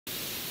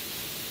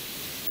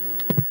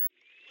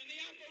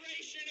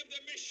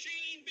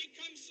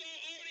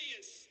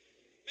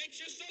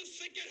you're so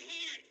sick at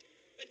heart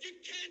that you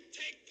can't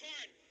take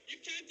part. You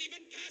can't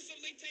even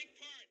passively take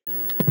part.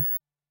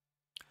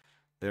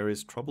 There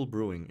is trouble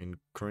brewing in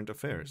Current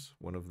Affairs,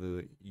 one of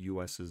the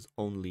US's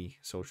only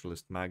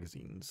socialist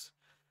magazines,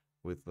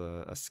 with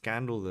a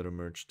scandal that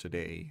emerged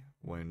today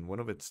when one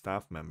of its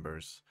staff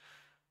members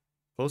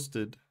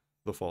posted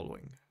the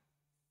following.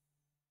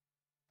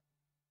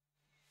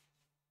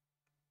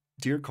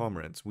 Dear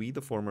comrades, we,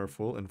 the former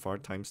full and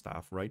part-time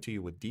staff, write to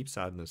you with deep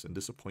sadness and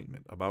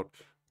disappointment about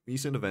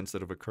recent events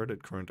that have occurred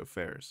at Current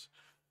Affairs.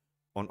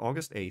 On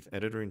August 8th,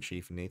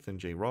 Editor-in-Chief Nathan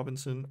J.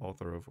 Robinson,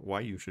 author of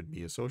Why You Should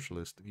Be a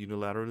Socialist,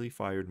 unilaterally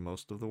fired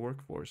most of the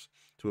workforce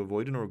to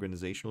avoid an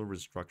organizational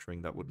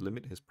restructuring that would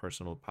limit his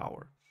personal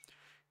power.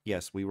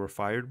 Yes, we were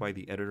fired by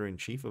the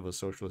editor-in-chief of a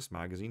socialist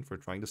magazine for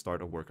trying to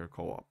start a worker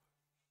co-op.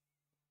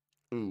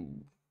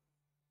 Ooh,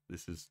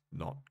 this is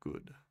not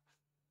good.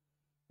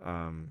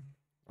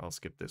 I'll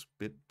skip this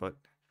bit, but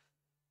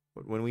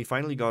when we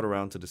finally got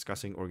around to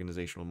discussing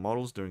organizational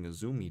models during a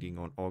Zoom meeting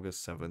on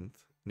August 7th,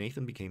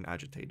 Nathan became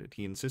agitated.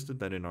 He insisted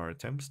that in our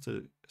attempts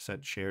to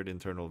set shared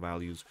internal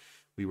values,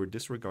 we were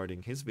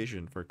disregarding his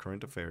vision for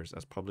Current Affairs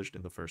as published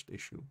in the first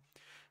issue.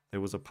 There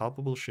was a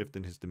palpable shift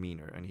in his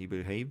demeanor, and he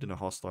behaved in a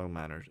hostile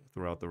manner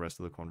throughout the rest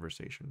of the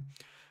conversation.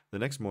 The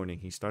next morning,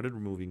 he started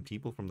removing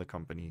people from the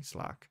company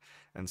Slack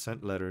and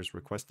sent letters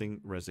requesting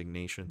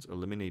resignations,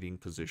 eliminating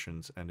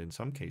positions, and in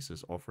some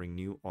cases offering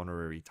new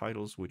honorary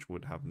titles which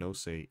would have no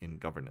say in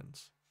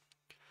governance.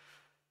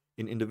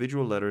 In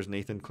individual letters,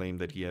 Nathan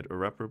claimed that he had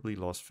irreparably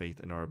lost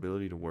faith in our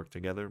ability to work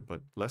together,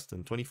 but less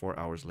than 24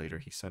 hours later,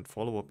 he sent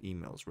follow-up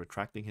emails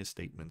retracting his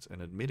statements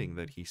and admitting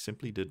that he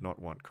simply did not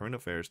want Current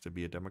Affairs to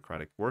be a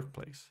democratic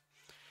workplace.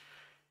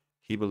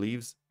 He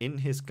believes in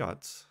his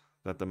guts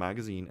that the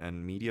magazine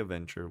and media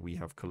venture we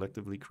have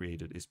collectively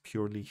created is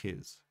purely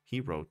his. He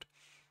wrote,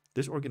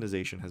 "This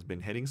organization has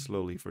been heading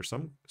slowly for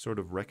some sort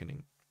of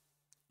reckoning,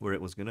 where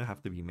it was going to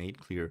have to be made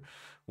clear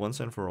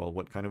once and for all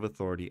what kind of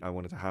authority I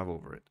wanted to have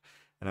over it.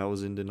 And I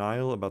was in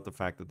denial about the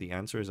fact that the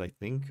answer is I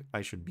think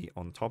I should be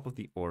on top of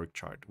the org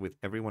chart with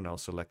everyone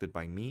else selected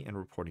by me and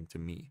reporting to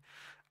me.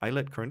 I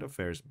let Current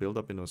Affairs build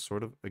up in a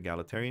sort of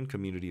egalitarian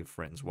community of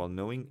friends while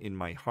knowing in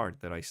my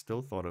heart that I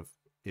still thought of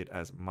it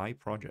as my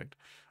project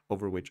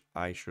over which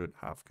I should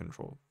have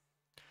control."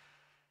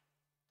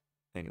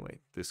 Anyway,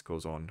 this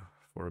goes on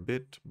for a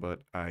bit,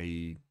 but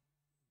that's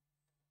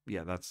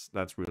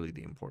really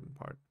the important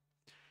part.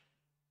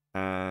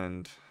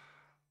 And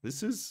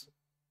this is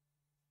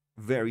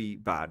very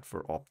bad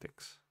for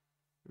optics.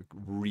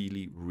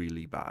 Really,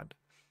 really bad.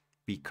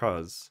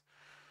 Because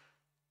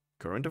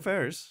Current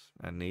Affairs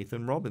and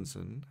Nathan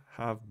Robinson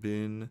have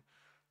been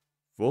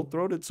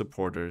full-throated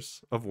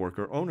supporters of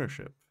worker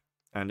ownership,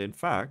 and in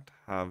fact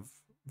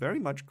have very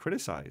much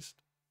criticized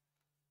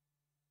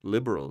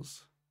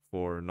liberals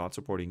for not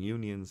supporting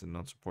unions and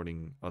not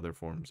supporting other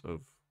forms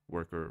of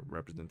worker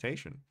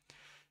representation.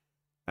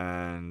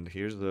 And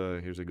here's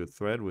a good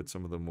thread with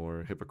some of the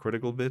more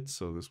hypocritical bits.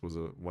 So this was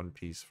one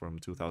piece from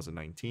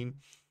 2019.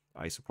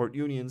 "I support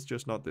unions,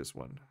 just not this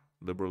one.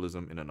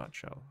 Liberalism in a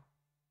nutshell."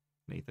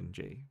 Nathan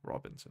J.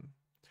 Robinson.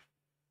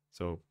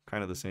 So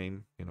kind of the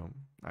same,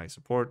 I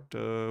support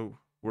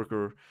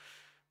worker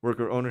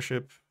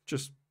ownership,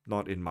 just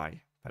not in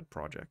my pet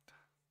project.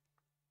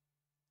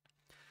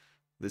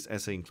 This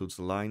essay includes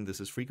the line, "This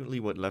is frequently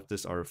what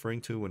leftists are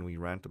referring to when we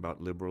rant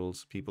about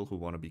liberals, people who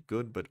want to be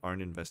good but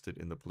aren't invested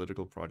in the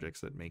political projects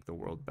that make the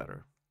world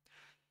better."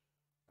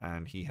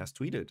 And he has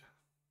tweeted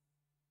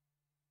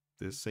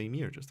this same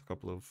year, just a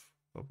couple of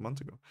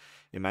months ago.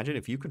 "Imagine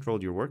if you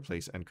controlled your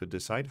workplace and could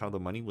decide how the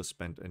money was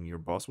spent and your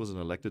boss was an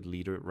elected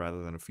leader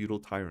rather than a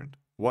feudal tyrant.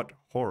 What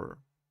horror."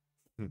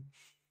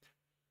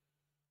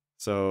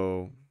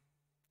 So,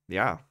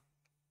 yeah.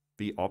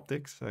 The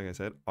optics, like I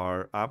said,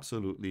 are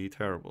absolutely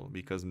terrible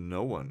because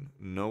no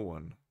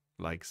one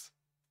likes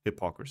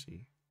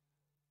hypocrisy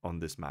on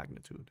this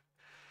magnitude.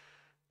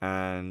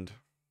 And,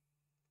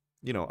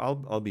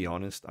 I'll be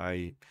honest,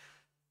 from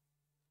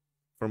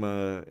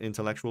an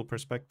intellectual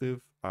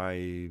perspective,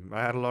 I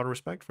had a lot of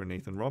respect for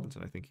Nathan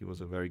Robinson. I think he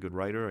was a very good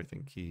writer. I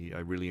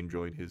really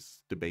enjoyed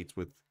his debates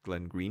with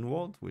Glenn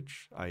Greenwald,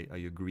 which I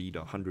agreed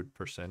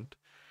 100%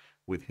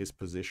 with his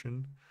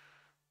position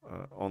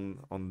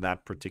on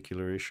that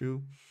particular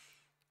issue.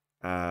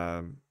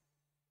 I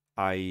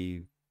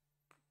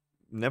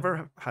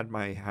never had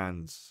my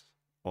hands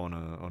on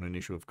an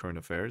issue of Current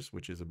Affairs,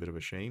 which is a bit of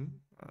a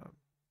shame.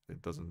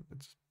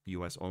 It's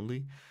US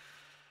only.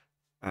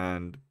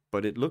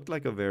 But it looked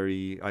like I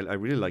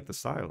really like the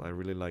style. I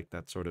really like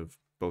that sort of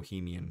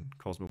bohemian,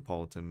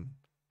 cosmopolitan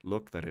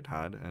look that it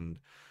had.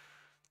 And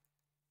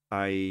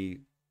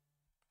I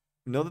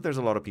know that there's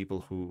a lot of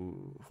people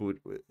who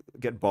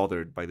get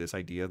bothered by this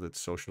idea that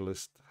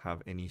socialists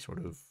have any sort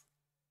of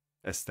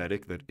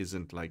aesthetic that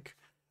isn't like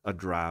a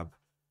drab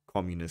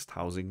communist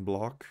housing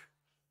block.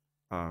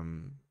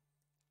 And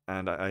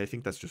I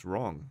think that's just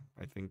wrong.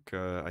 I think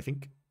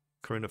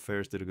Current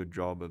Affairs did a good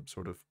job of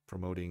sort of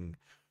promoting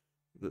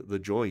the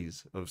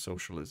joys of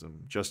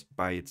socialism just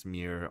by its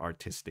mere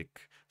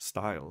artistic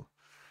style.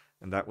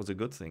 and that was a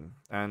good thing.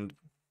 And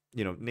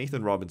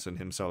Nathan Robinson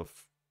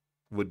himself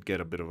would get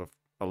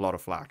a lot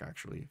of flack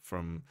actually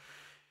from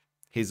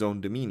his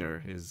own demeanor,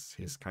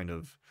 his kind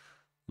of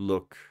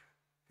look,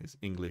 his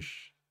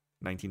English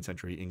 19th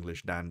century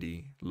English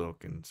dandy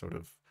look, and sort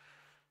of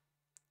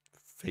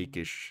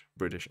fakish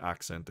British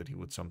accent that he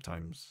would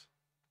sometimes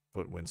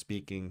put when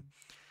speaking.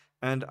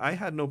 And I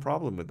had no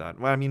problem with that.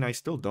 Well, I mean, I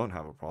still don't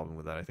have a problem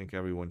with that. I think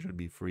everyone should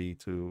be free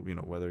to,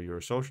 whether you're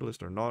a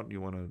socialist or not, you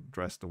want to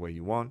dress the way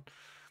you want.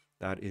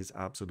 That is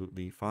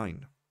absolutely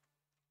fine.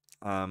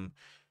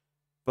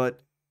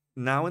 But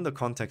now in the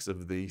context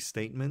of the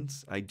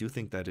statements, I do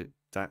think that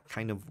that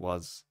kind of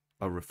was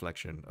a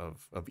reflection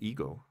of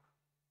ego.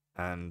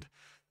 And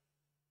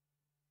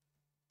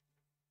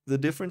the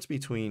difference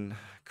between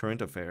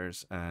Current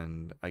Affairs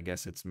and I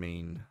guess its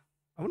main,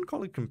 I wouldn't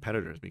call it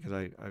competitors, because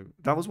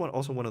that was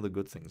also one of the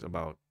good things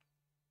about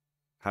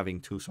having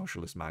two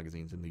socialist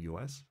magazines in the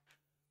US,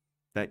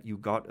 that you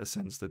got a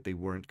sense that they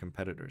weren't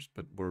competitors,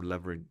 but were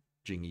leveraging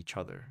each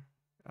other.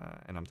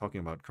 And I'm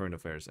talking about Current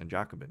Affairs and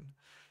Jacobin.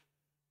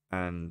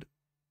 And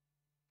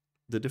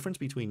the difference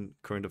between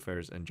Current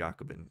Affairs and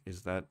Jacobin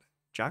is that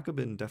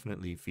Jacobin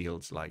definitely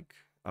feels like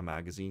a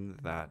magazine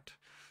that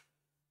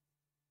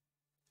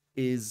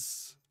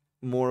is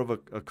more of a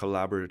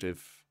collaborative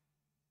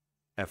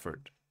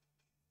effort,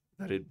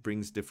 that it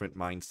brings different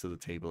minds to the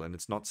table and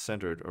it's not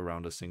centered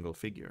around a single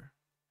figure.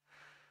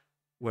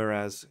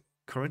 Whereas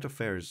Current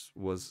Affairs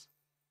was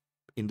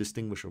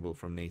indistinguishable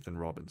from Nathan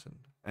Robinson,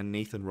 and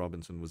Nathan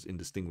Robinson was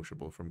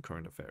indistinguishable from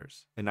Current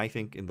Affairs. And I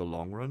think in the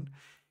long run,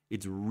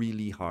 it's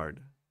really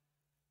hard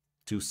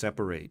to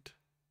separate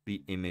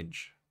the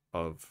image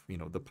of,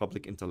 the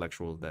public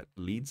intellectual that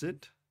leads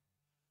it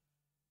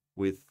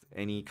with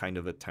any kind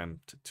of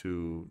attempt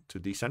to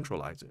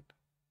decentralize it.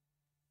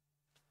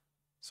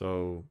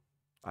 So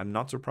I'm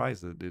not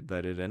surprised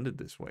that it ended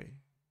this way.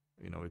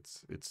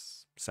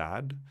 It's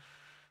sad,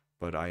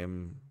 but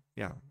I'm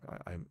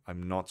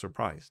not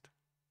surprised.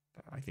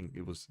 I think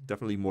it was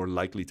definitely more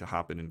likely to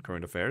happen in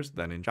Current Affairs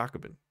than in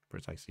Jacobin,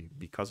 precisely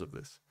because of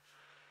this.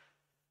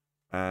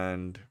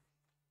 And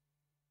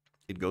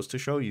it goes to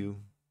show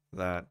you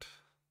that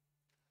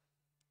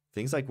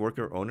things like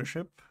worker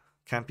ownership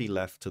can't be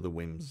left to the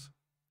whims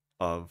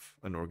of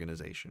an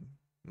organization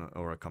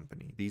or a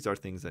company. These are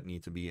things that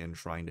need to be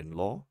enshrined in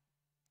law.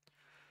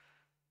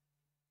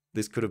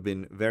 This could have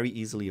been very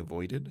easily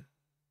avoided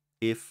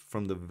if,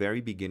 from the very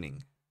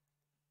beginning,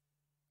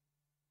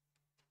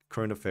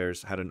 Current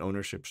Affairs had an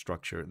ownership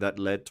structure that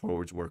led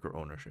towards worker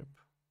ownership.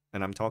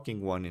 And I'm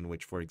talking one in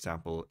which, for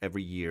example,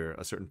 every year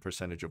a certain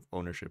percentage of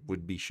ownership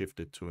would be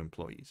shifted to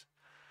employees.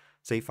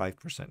 Say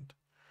 5%.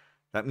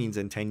 That means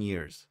in 10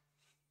 years,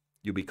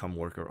 you become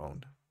worker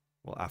owned.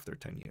 Well, after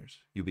 10 years,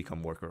 you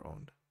become worker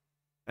owned.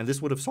 And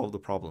this would have solved the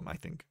problem, I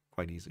think,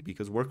 quite easily,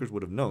 because workers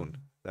would have known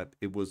that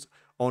it was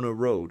on a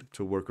road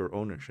to worker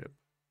ownership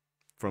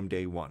from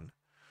day one.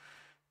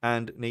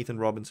 And Nathan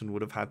Robinson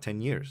would have had 10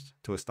 years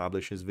to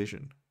establish his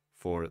vision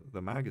for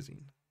the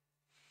magazine.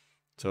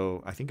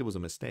 So I think it was a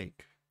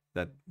mistake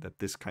that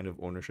this kind of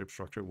ownership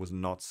structure was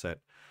not set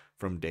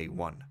from day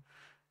one.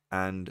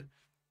 And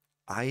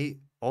I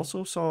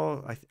also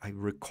saw, I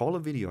recall a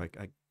video,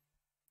 I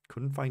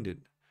couldn't find it,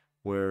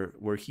 where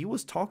he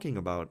was talking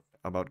about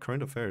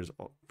Current Affairs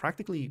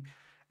practically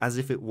as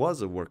if it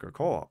was a worker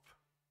co-op,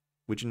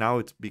 which now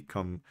it's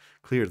become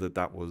clear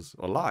that was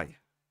a lie.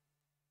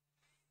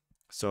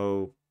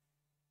 So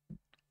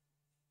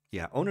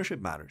yeah, ownership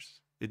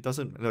matters. It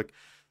doesn't, like,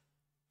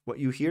 what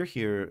you hear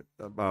here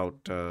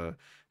about Current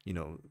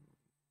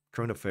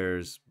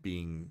Affairs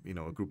being,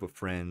 a group of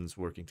friends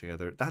working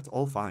together, that's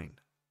all fine.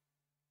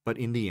 But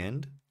in the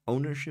end,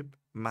 ownership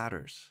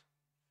matters.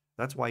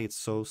 That's why it's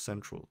so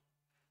central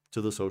to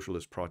the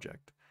socialist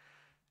project.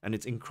 And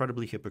it's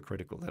incredibly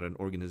hypocritical that an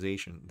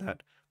organization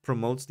that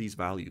promotes these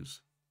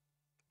values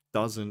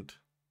doesn't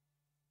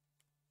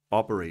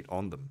operate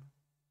on them.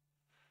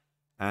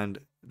 And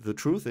the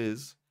truth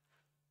is,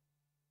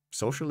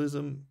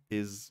 socialism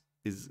is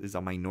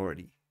a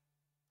minority,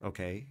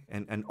 okay?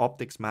 And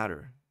optics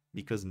matter,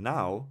 because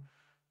now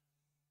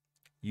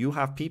you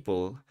have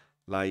people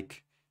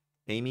like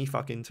Amy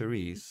fucking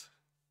Therese,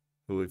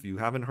 who, if you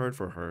haven't heard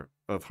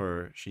of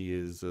her, she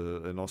is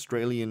an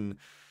Australian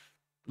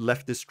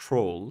leftist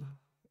troll.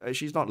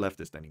 She's not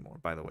leftist anymore,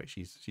 by the way.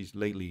 She's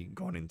lately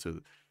gone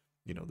into,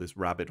 this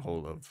rabbit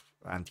hole of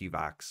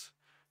anti-vax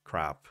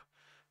crap.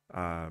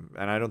 And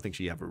I don't think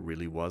she ever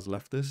really was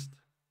leftist,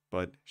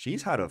 but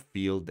she's had a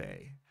field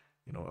day,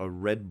 a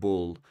Red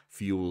Bull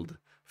fueled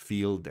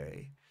field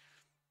day,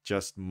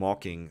 just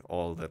mocking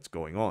all that's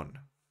going on.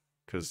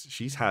 Because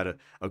she's had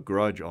a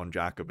grudge on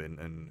Jacobin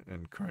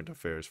and Current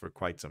Affairs for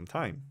quite some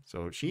time.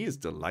 So she is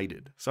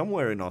delighted.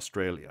 Somewhere in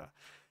Australia,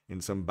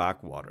 in some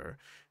backwater,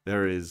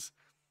 there is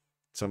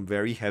some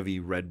very heavy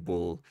Red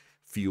Bull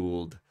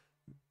fueled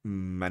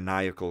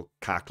maniacal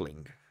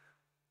cackling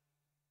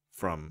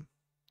from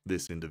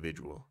this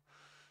individual.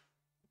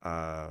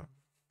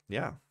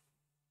 Yeah.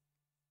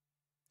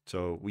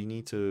 So we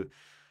need to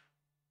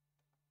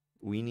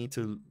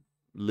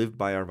live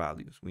by our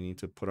values. We need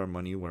to put our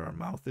money where our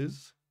mouth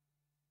is.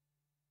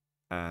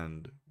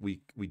 And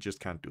we just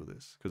can't do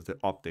this because the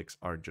optics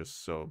are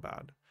just so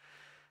bad.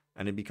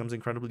 And it becomes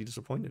incredibly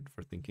disappointed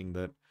for thinking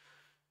that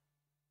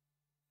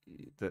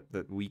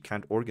we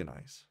can't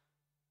organize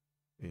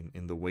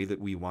in the way that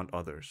we want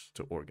others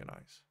to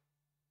organize.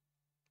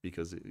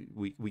 Because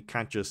we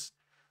can't just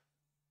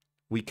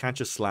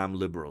slam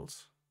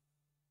liberals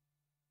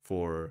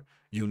for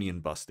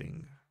union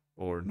busting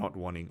or not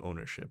wanting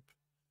ownership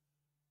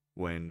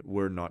when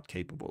we're not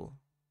capable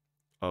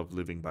of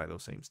living by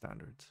those same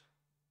standards.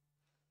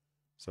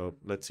 So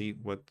let's see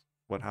what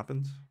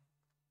happens.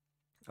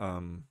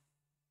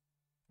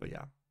 But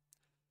yeah,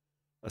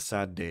 a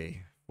sad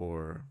day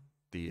for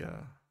the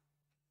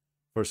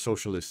for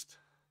socialist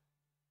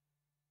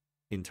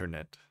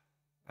internet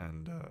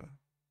and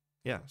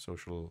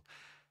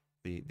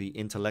the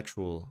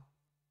intellectual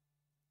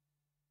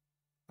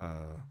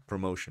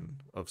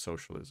promotion of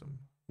socialism,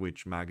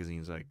 which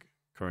magazines like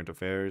Current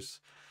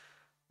Affairs,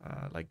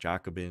 like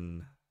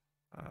Jacobin,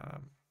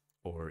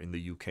 or in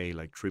the UK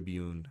like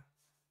Tribune,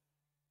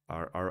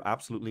 are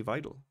absolutely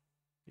vital.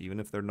 Even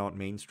if they're not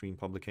mainstream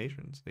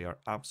publications, they are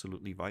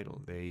absolutely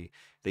vital. They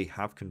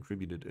have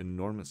contributed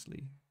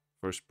enormously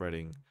for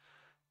spreading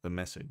the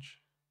message,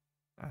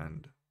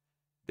 and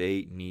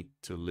they need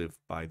to live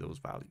by those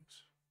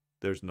values.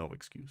 There's no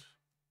excuse.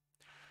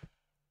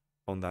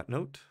 On that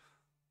note,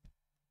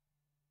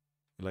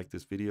 if you like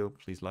this video,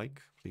 please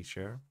like, please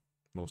share.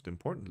 Most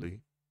importantly,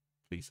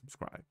 please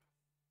subscribe.